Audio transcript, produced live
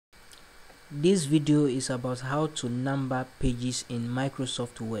This video is about how to number pages in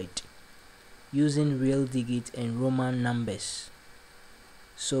Microsoft Word using real digit and Roman numbers.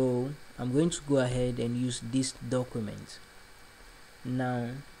 So I'm going to go ahead and use this document.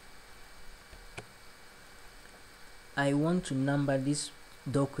 Now I want to number this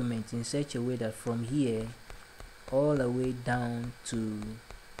document in such a way that from here all the way down to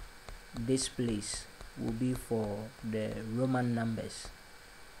this place will be for the Roman numbers.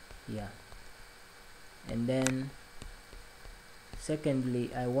 Yeah. And then secondly,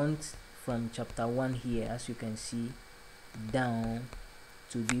 I want from chapter 1 here, as you can see, down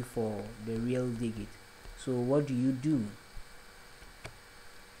to be for the real digit. So what do?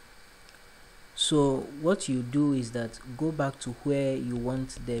 So what you do is that go back to where you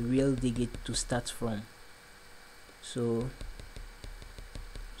want the real digit to start from. So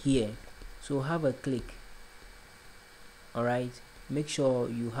here, so have a click. Alright, make sure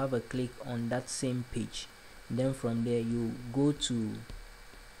you have a click on that same page. Then from there you go to,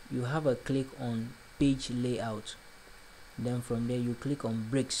 you have a click on page layout. Then from there you click on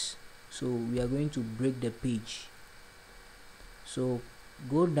breaks. So we are going to break the page. So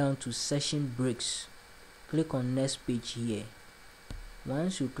go down to session breaks, click on next page here.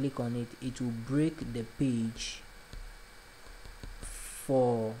 Once you click on it, it will break the page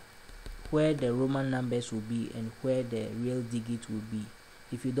for where the Roman numbers will be and where the real digit will be.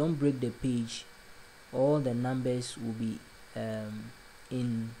 If you don't break the page, all the numbers will be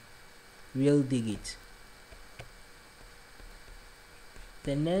in real digit.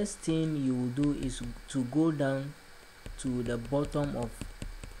 The next thing you will do is to go down to the bottom of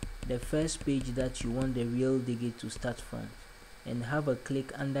the first page that you want the real digit to start from and have a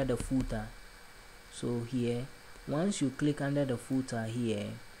click under the footer. So here, once you click under the footer here,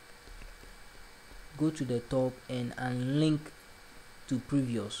 go to the top and unlink to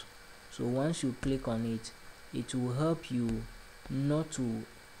previous. So once you click on it, it will help you not to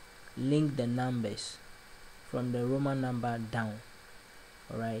link the numbers from the Roman number down.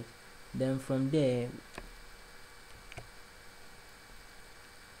 Alright, then from there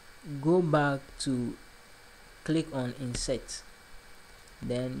go back to click on insert,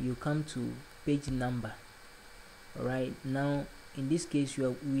 then you come to page number. Alright, now in this case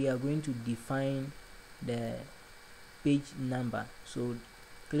we are going to define the page number. So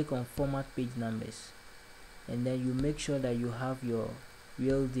click on format page numbers, and then you make sure that you have your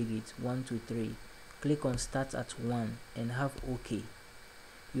real digit 1 2 3. Click on start at 1 and have OK.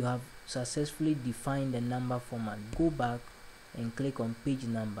 You have successfully defined the number format. Go back and click on page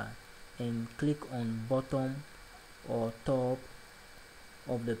number and click on bottom or top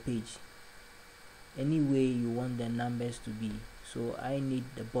of the page, any way you want the numbers to be. So I need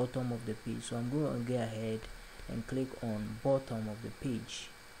the bottom of the page, so I'm going to go ahead and click on bottom of the page.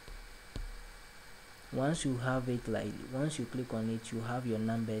 Once you have it, once you click on it, you have your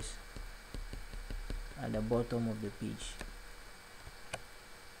numbers at the bottom of the page.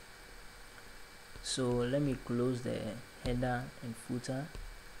 So let me close the header and footer.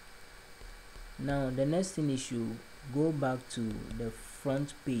 Now the next thing is you go back to the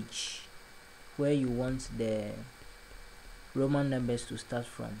front page where you want the Roman numbers to start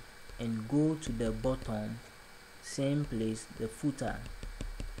from, and go to the bottom, same place, the footer.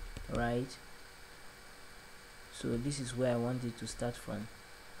 Right, so this is where I want it to start from.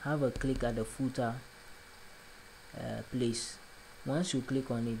 Have a click at the footer place. Once you click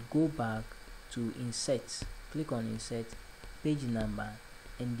on it, go back to insert, click on insert, page number,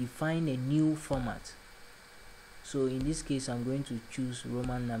 and define a new format. So in this case I'm going to choose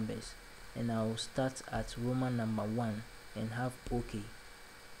Roman numbers, and I'll start at Roman number 1 and have OK.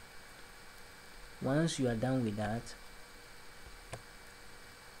 Once you are done with that,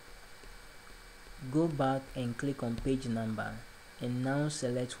 go back and click on page number, and now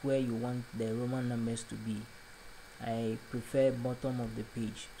select where you want the Roman numbers to be. I prefer bottom of the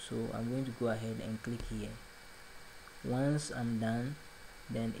page, so I'm going to go ahead and click here. Once I'm done,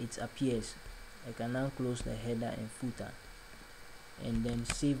 then it appears. I can now close the header and footer and then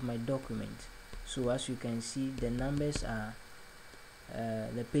save my document. So as you can see, the numbers are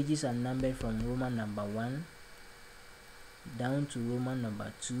the pages are numbered from Roman number 1 down to Roman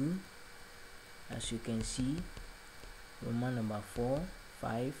number 2. As you can see, Roman number 4,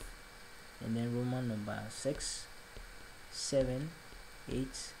 5, and then Roman number 6, 7, 8,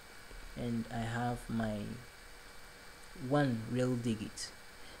 and I have my 1 real digit.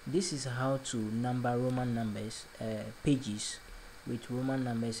 This is how to number Roman numbers pages with Roman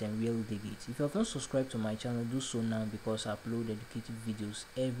numbers and real digits. If you have not subscribed to my channel, do so now, because I upload educative videos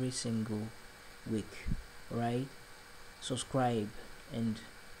every single week. Right, subscribe and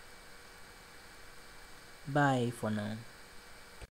Bye for now.